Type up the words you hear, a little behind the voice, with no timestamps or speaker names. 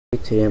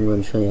Today I'm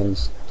going to show you how to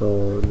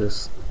install the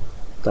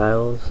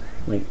styles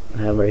like I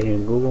have right here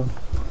in Google.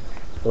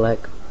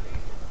 Select,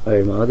 or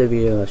in my other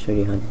video I'll show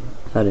you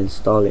how to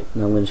install it,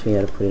 and I'm going to show you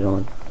how to put it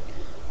on.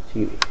 So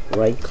you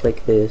right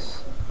click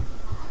this,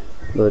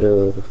 go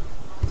to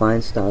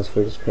find styles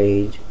for this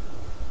page,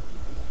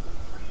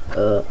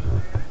 I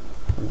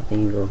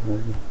think you go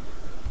home,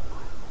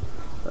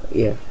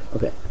 yeah,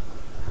 okay,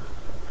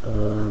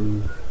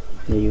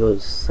 there you go,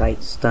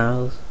 site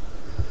styles.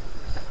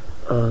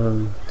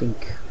 I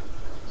think,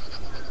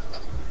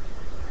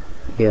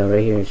 yeah,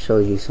 right here it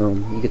shows you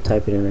some. You could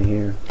type it in right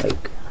here,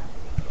 like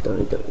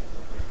www,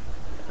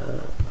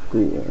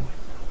 Google.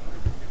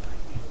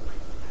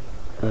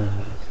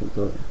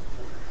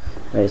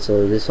 Alright,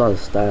 so this is all the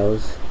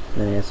styles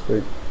that I asked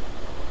for.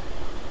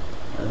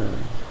 Let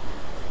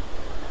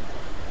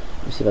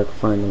me see if I can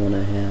find the one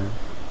I have.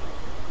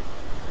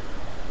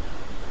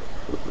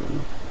 I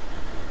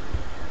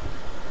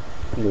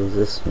think it was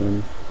this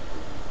one.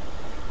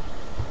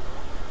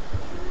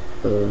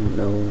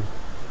 No.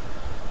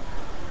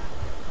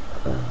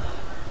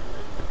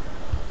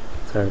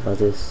 Sorry about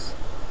this.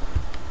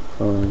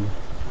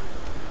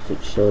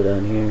 Should show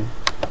down here.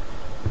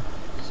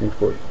 Let's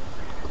import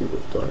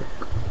Google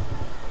Dark.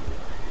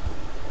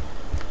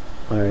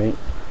 Alright,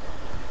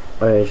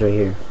 it's right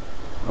here.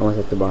 Almost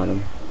at the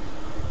bottom.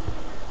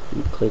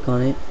 You click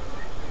on it,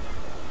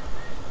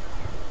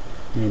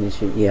 and it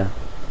should, yeah,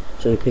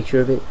 show you a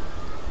picture of it.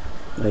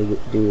 All you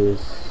do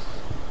is,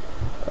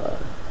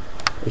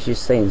 it should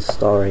say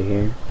install right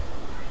here.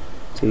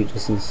 So you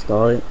just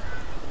install it,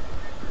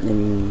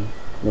 and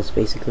that's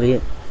basically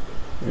it.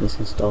 And it's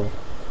installed.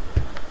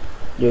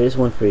 There is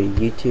one for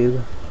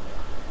YouTube,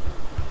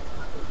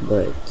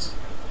 but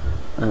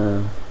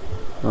I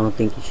don't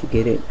think you should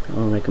get it. I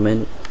don't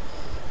recommend it,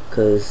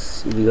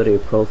 because if you go to your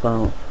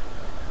profile,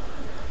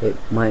 it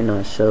might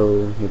not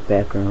show your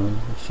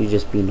background. It should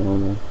just be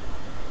normal.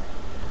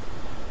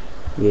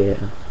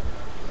 Yeah.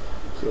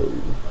 So,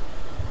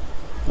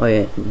 oh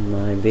yeah,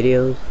 my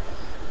videos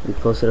we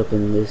posted up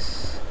in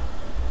his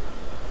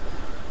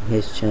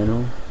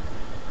channel,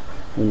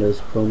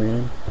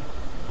 WindowsProMan, in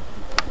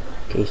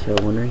case you're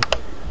wondering.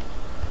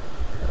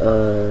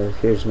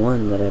 Here's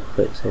one that I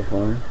put so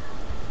far,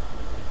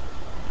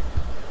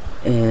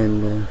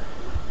 and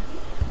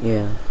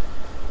yeah,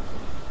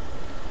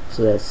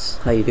 so that's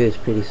how you do it. It's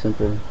pretty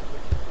simple.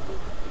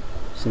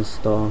 Just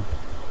install.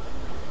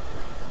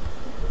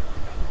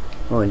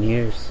 Oh, and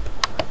here's,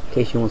 in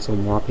case you want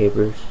some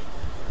wallpapers,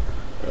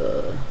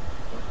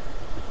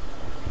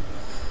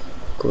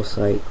 go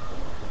site,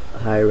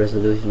 high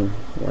resolution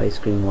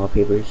widescreen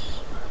wallpapers.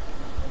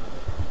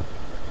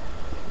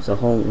 It's a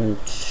whole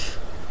bunch.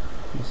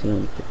 You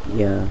see,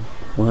 yeah,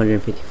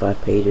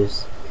 155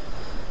 pages.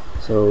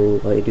 So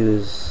all you do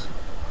is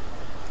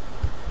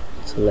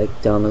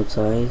select download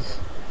size,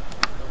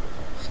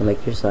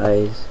 select your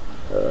size.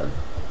 I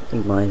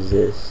think mine's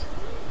this,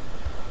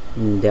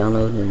 and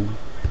download, and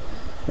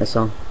that's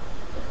all.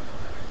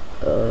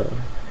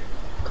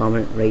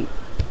 Comment, rate,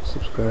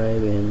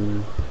 subscribe,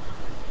 and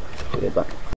goodbye.